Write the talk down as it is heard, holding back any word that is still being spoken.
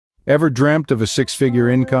Ever dreamt of a six-figure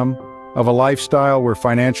income? Of a lifestyle where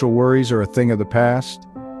financial worries are a thing of the past?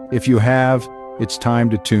 If you have, it's time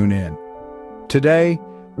to tune in. Today,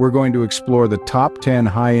 we're going to explore the top 10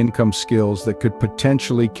 high-income skills that could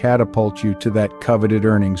potentially catapult you to that coveted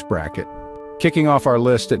earnings bracket. Kicking off our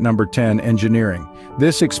list at number 10, engineering.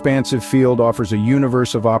 This expansive field offers a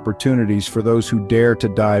universe of opportunities for those who dare to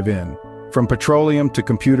dive in. From petroleum to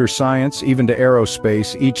computer science, even to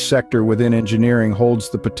aerospace, each sector within engineering holds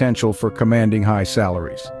the potential for commanding high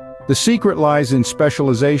salaries. The secret lies in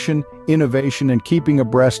specialization, innovation, and keeping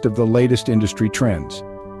abreast of the latest industry trends.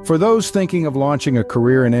 For those thinking of launching a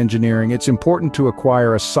career in engineering, it's important to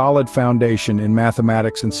acquire a solid foundation in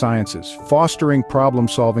mathematics and sciences. Fostering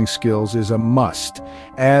problem-solving skills is a must,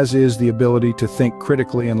 as is the ability to think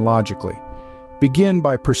critically and logically. Begin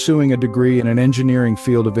by pursuing a degree in an engineering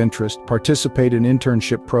field of interest, participate in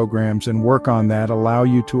internship programs, and work on that allow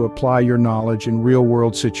you to apply your knowledge in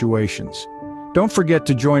real-world situations. Don't forget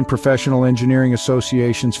to join professional engineering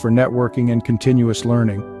associations for networking and continuous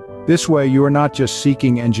learning. This way, you are not just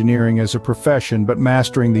seeking engineering as a profession, but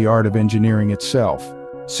mastering the art of engineering itself.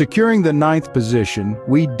 Securing the 9th position,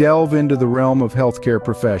 we delve into the realm of healthcare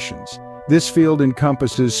professions. This field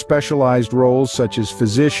encompasses specialized roles such as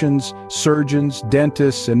physicians, surgeons,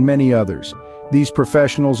 dentists, and many others. These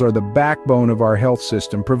professionals are the backbone of our health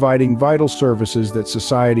system, providing vital services that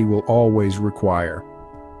society will always require.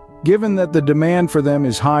 Given that the demand for them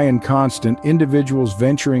is high and constant, individuals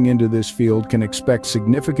venturing into this field can expect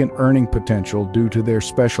significant earning potential due to their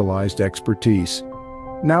specialized expertise.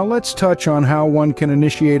 Now let's touch on how one can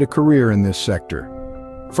initiate a career in this sector.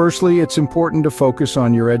 Firstly, it's important to focus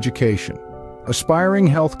on your education. Aspiring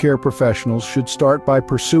healthcare professionals should start by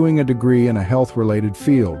pursuing a degree in a health-related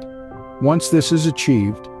field. Once this is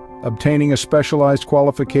achieved, obtaining a specialized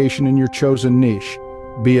qualification in your chosen niche,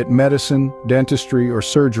 be it medicine, dentistry, or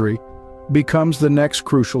surgery, becomes the next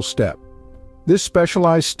crucial step. This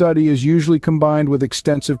specialized study is usually combined with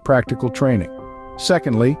extensive practical training.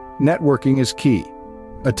 Secondly, networking is key.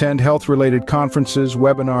 Attend health-related conferences,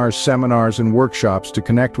 webinars, seminars, and workshops to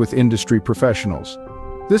connect with industry professionals.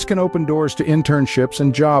 This can open doors to internships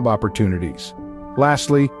and job opportunities.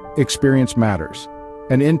 Lastly, experience matters.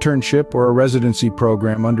 An internship or a residency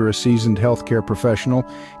program under a seasoned healthcare professional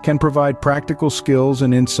can provide practical skills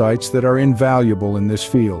and insights that are invaluable in this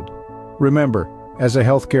field. Remember, as a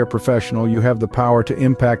healthcare professional, you have the power to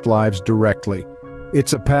impact lives directly.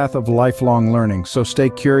 It's a path of lifelong learning, so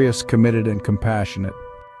stay curious, committed, and compassionate.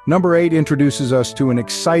 Number 8 introduces us to an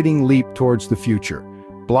exciting leap towards the future: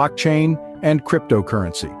 blockchain and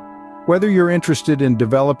cryptocurrency. Whether you're interested in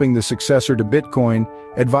developing the successor to Bitcoin,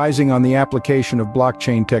 advising on the application of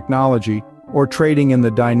blockchain technology, or trading in the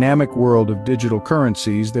dynamic world of digital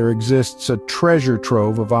currencies, there exists a treasure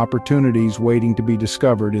trove of opportunities waiting to be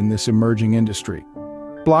discovered in this emerging industry.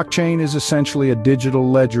 Blockchain is essentially a digital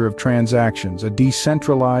ledger of transactions, a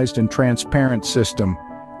decentralized and transparent system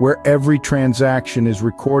where every transaction is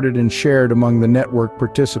recorded and shared among the network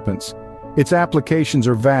participants. Its applications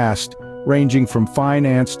are vast, ranging from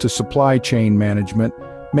finance to supply chain management,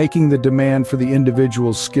 making the demand for the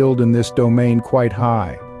individuals skilled in this domain quite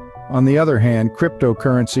high. On the other hand,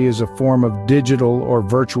 cryptocurrency is a form of digital or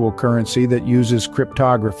virtual currency that uses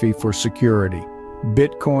cryptography for security.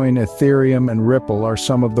 Bitcoin, Ethereum, and Ripple are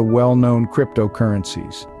some of the well-known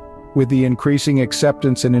cryptocurrencies. With the increasing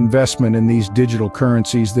acceptance and investment in these digital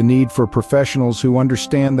currencies, the need for professionals who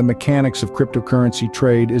understand the mechanics of cryptocurrency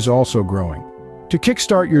trade is also growing. To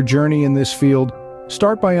kickstart your journey in this field,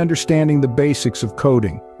 start by understanding the basics of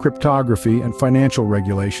coding, cryptography, and financial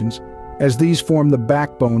regulations, as these form the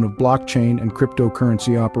backbone of blockchain and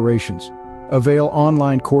cryptocurrency operations. Avail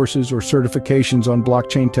online courses or certifications on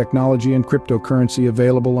blockchain technology and cryptocurrency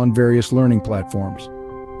available on various learning platforms.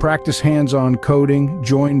 Practice hands-on coding,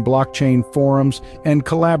 join blockchain forums, and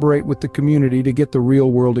collaborate with the community to get the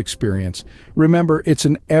real-world experience. Remember, it's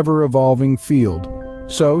an ever-evolving field.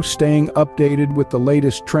 So, staying updated with the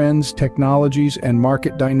latest trends, technologies, and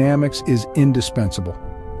market dynamics is indispensable.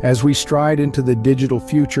 As we stride into the digital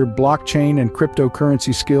future, blockchain and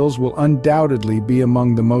cryptocurrency skills will undoubtedly be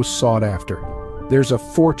among the most sought after. There's a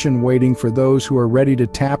fortune waiting for those who are ready to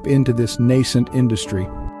tap into this nascent industry.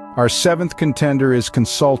 Our 7th contender is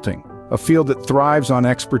consulting, a field that thrives on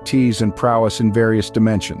expertise and prowess in various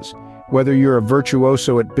dimensions. Whether you're a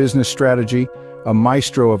virtuoso at business strategy, a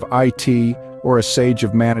maestro of IT, or a sage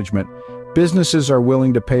of management, businesses are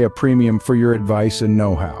willing to pay a premium for your advice and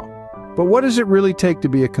know-how. But what does it really take to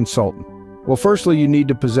be a consultant? Well, firstly, you need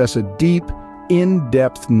to possess a deep,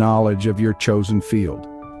 in-depth knowledge of your chosen field.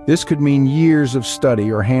 This could mean years of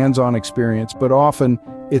study or hands-on experience, but often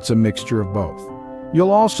it's a mixture of both.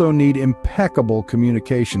 You'll also need impeccable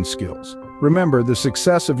communication skills. Remember, the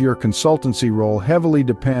success of your consultancy role heavily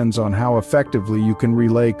depends on how effectively you can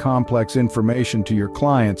relay complex information to your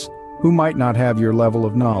clients who might not have your level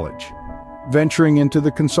of knowledge. Venturing into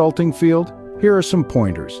the consulting field, here are some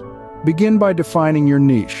pointers. Begin by defining your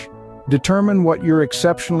niche. Determine what you're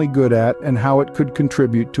exceptionally good at and how it could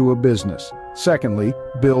contribute to a business. Secondly,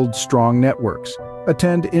 build strong networks.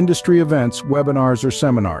 Attend industry events, webinars, or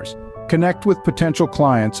seminars. Connect with potential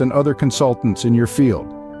clients and other consultants in your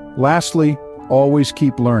field. Lastly, always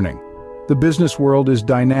keep learning. The business world is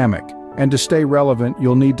dynamic, and to stay relevant,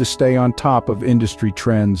 you'll need to stay on top of industry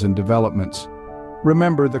trends and developments.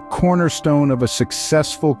 Remember, the cornerstone of a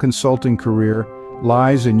successful consulting career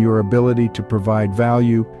lies in your ability to provide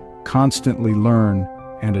value, constantly learn,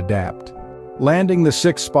 and adapt. Landing the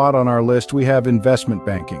sixth spot on our list, we have investment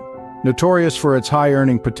banking. Notorious for its high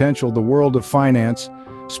earning potential, the world of finance,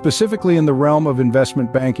 specifically in the realm of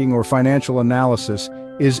investment banking or financial analysis,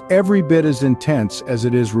 is every bit as intense as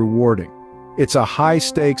it is rewarding. It's a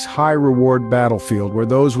high-stakes, high-reward battlefield where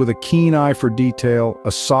those with a keen eye for detail,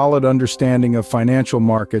 a solid understanding of financial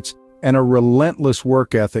markets, and a relentless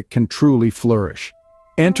work ethic can truly flourish.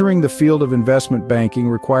 Entering the field of investment banking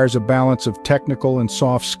requires a balance of technical and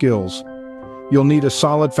soft skills. You'll need a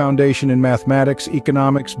solid foundation in mathematics,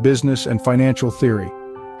 economics, business, and financial theory.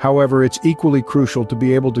 However, it's equally crucial to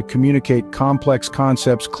be able to communicate complex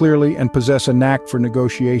concepts clearly and possess a knack for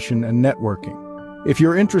negotiation and networking. If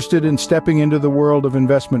you're interested in stepping into the world of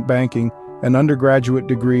investment banking, an undergraduate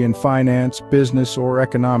degree in finance, business, or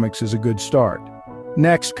economics is a good start.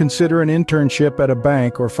 Next, consider an internship at a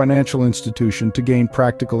bank or financial institution to gain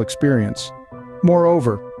practical experience.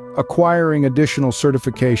 Moreover, acquiring additional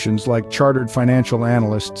certifications like Chartered Financial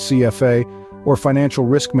Analyst, CFA, or Financial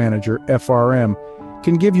Risk Manager, FRM,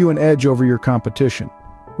 can give you an edge over your competition.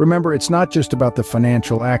 Remember, it's not just about the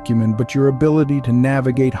financial acumen, but your ability to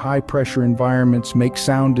navigate high-pressure environments, make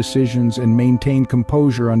sound decisions, and maintain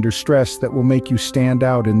composure under stress that will make you stand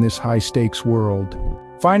out in this high-stakes world.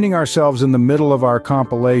 Finding ourselves in the middle of our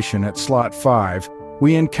compilation at slot 5,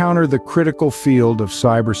 we encounter the critical field of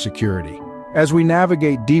cybersecurity. As we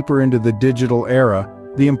navigate deeper into the digital era,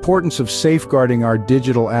 the importance of safeguarding our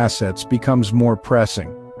digital assets becomes more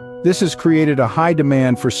pressing. This has created a high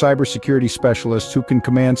demand for cybersecurity specialists who can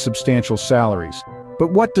command substantial salaries.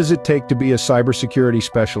 But what does it take to be a cybersecurity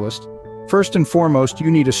specialist? First and foremost,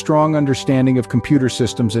 you need a strong understanding of computer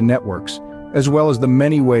systems and networks, as well as the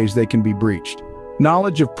many ways they can be breached.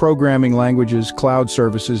 Knowledge of programming languages, cloud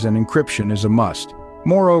services, and encryption is a must.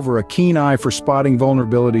 Moreover, a keen eye for spotting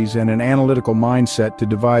vulnerabilities and an analytical mindset to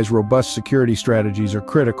devise robust security strategies are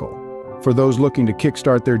critical. For those looking to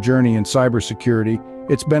kickstart their journey in cybersecurity,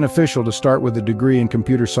 it's beneficial to start with a degree in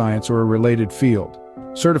computer science or a related field.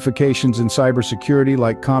 Certifications in cybersecurity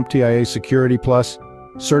like CompTIA Security Plus,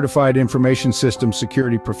 Certified Information Systems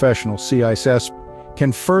Security Professional (CISSP),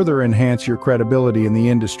 can further enhance your credibility in the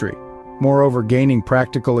industry. Moreover, gaining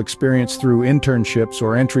practical experience through internships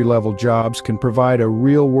or entry-level jobs can provide a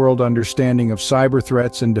real-world understanding of cyber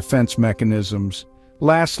threats and defense mechanisms.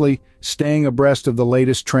 Lastly, staying abreast of the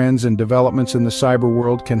latest trends and developments in the cyber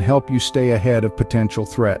world can help you stay ahead of potential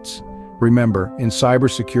threats. Remember, in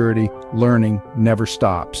cybersecurity, learning never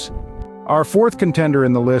stops. Our fourth contender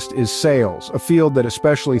in the list is sales, a field that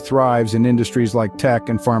especially thrives in industries like tech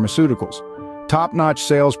and pharmaceuticals. Top-notch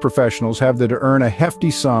sales professionals have to earn a hefty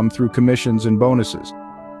sum through commissions and bonuses.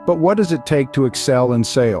 But what does it take to excel in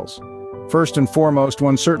sales? First and foremost,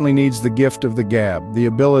 one certainly needs the gift of the gab, the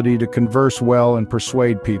ability to converse well and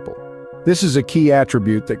persuade people. This is a key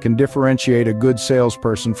attribute that can differentiate a good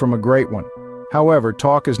salesperson from a great one. However,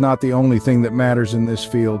 talk is not the only thing that matters in this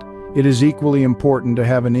field. It is equally important to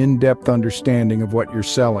have an in-depth understanding of what you're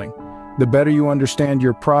selling. The better you understand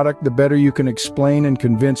your product, the better you can explain and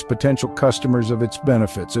convince potential customers of its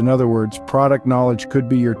benefits. In other words, product knowledge could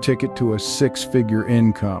be your ticket to a six-figure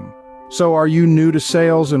income. So are you new to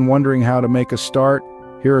sales and wondering how to make a start?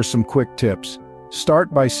 Here are some quick tips.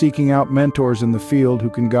 Start by seeking out mentors in the field who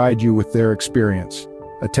can guide you with their experience.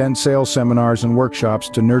 Attend sales seminars and workshops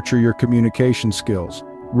to nurture your communication skills.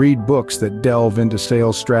 Read books that delve into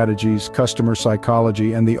sales strategies, customer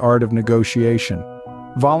psychology, and the art of negotiation.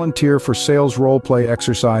 Volunteer for sales role-play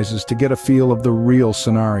exercises to get a feel of the real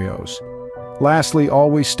scenarios. Lastly,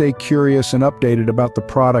 always stay curious and updated about the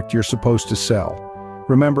product you're supposed to sell.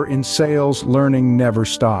 Remember, in sales, learning never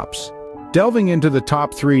stops. Delving into the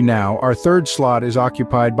top 3 now, our third slot is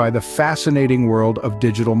occupied by the fascinating world of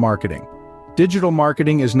digital marketing. Digital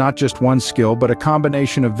marketing is not just one skill, but a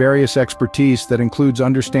combination of various expertise that includes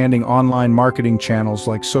understanding online marketing channels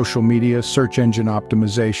like social media, search engine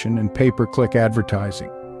optimization, and pay-per-click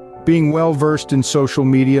advertising. Being well-versed in social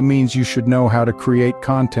media means you should know how to create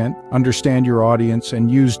content, understand your audience,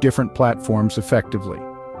 and use different platforms effectively.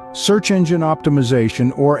 Search engine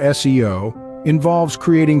optimization, or SEO, involves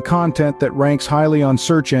creating content that ranks highly on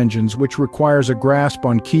search engines, which requires a grasp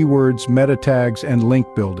on keywords, meta tags, and link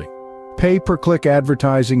building. Pay-per-click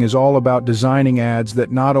advertising is all about designing ads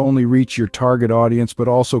that not only reach your target audience but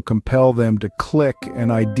also compel them to click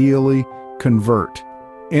and ideally convert.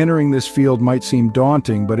 Entering this field might seem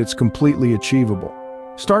daunting, but it's completely achievable.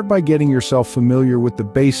 Start by getting yourself familiar with the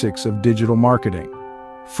basics of digital marketing.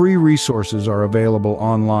 Free resources are available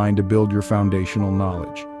online to build your foundational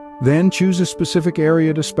knowledge. Then choose a specific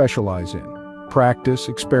area to specialize in. Practice,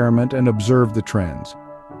 experiment, and observe the trends.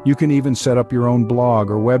 You can even set up your own blog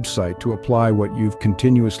or website to apply what you've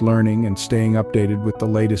continuous learning, and staying updated with the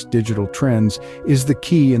latest digital trends is the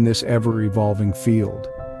key in this ever-evolving field.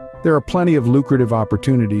 There are plenty of lucrative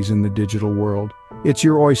opportunities in the digital world. It's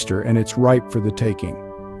your oyster and it's ripe for the taking.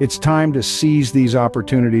 It's time to seize these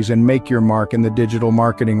opportunities and make your mark in the digital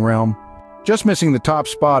marketing realm. Just missing the top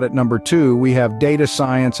spot at number 2, we have data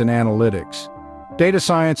science and analytics. Data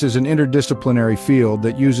science is an interdisciplinary field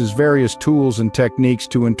that uses various tools and techniques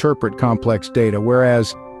to interpret complex data,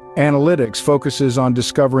 whereas analytics focuses on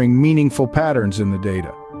discovering meaningful patterns in the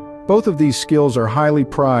data. Both of these skills are highly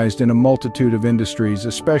prized in a multitude of industries,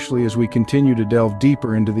 especially as we continue to delve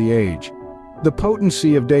deeper into the age. The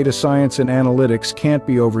potency of data science and analytics can't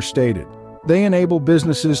be overstated. They enable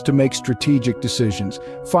businesses to make strategic decisions,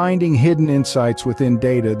 finding hidden insights within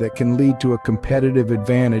data that can lead to a competitive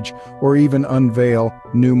advantage or even unveil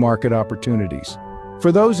new market opportunities.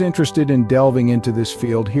 For those interested in delving into this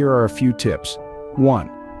field, here are a few tips. 1.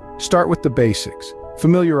 Start with the basics.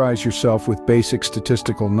 Familiarize yourself with basic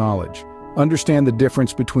statistical knowledge. Understand the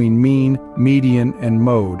difference between mean, median, and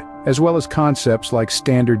mode, as well as concepts like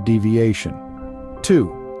standard deviation.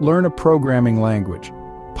 2. Learn a programming language.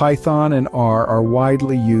 Python and R are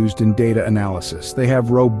widely used in data analysis. They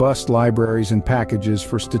have robust libraries and packages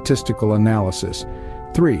for statistical analysis.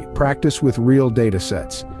 3. Practice with real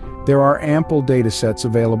datasets. There are ample datasets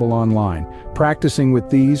available online. Practicing with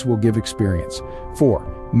these will give experience.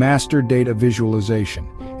 4. Master data visualization.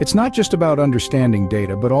 It's not just about understanding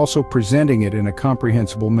data, but also presenting it in a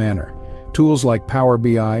comprehensible manner. Tools like Power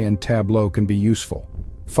BI and Tableau can be useful.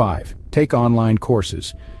 5. Take online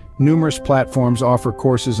courses. Numerous platforms offer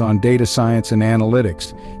courses on data science and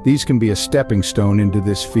analytics. These can be a stepping stone into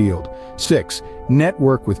this field. 6.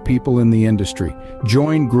 Network with people in the industry.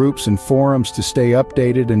 Join groups and forums to stay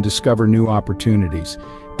updated and discover new opportunities.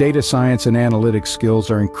 Data science and analytics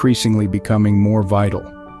skills are increasingly becoming more vital.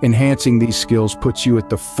 Enhancing these skills puts you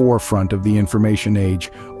at the forefront of the information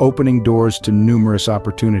age, opening doors to numerous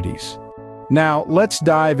opportunities. Now, let's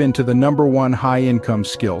dive into the number 1 high-income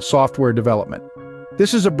skill, software development.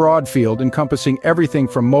 This is a broad field encompassing everything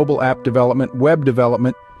from mobile app development, web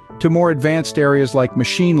development, to more advanced areas like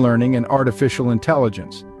machine learning and artificial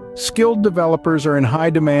intelligence. Skilled developers are in high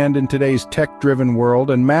demand in today's tech-driven world,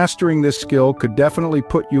 and mastering this skill could definitely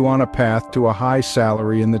put you on a path to a high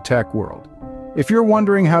salary in the tech world. If you're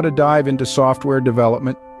wondering how to dive into software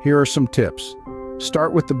development, here are some tips.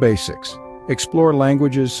 Start with the basics. Explore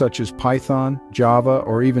languages such as Python, Java,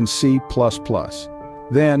 or even C++.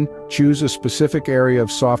 Then, choose a specific area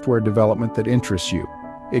of software development that interests you.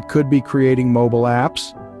 It could be creating mobile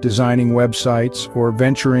apps, designing websites, or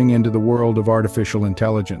venturing into the world of artificial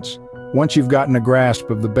intelligence. Once you've gotten a grasp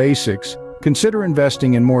of the basics, consider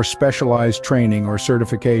investing in more specialized training or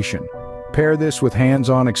certification. Pair this with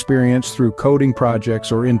hands-on experience through coding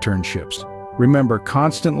projects or internships. Remember,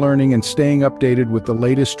 constant learning and staying updated with the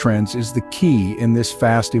latest trends is the key in this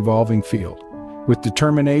fast-evolving field. With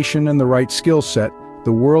determination and the right skill set,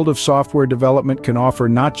 the world of software development can offer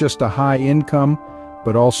not just a high income,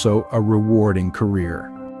 but also a rewarding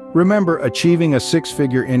career. Remember, achieving a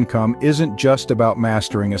 6-figure income isn't just about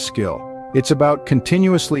mastering a skill. It's about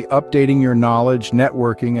continuously updating your knowledge,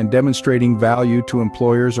 networking, and demonstrating value to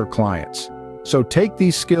employers or clients. So take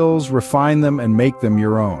these skills, refine them, and make them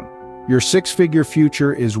your own. Your 6-figure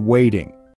future is waiting.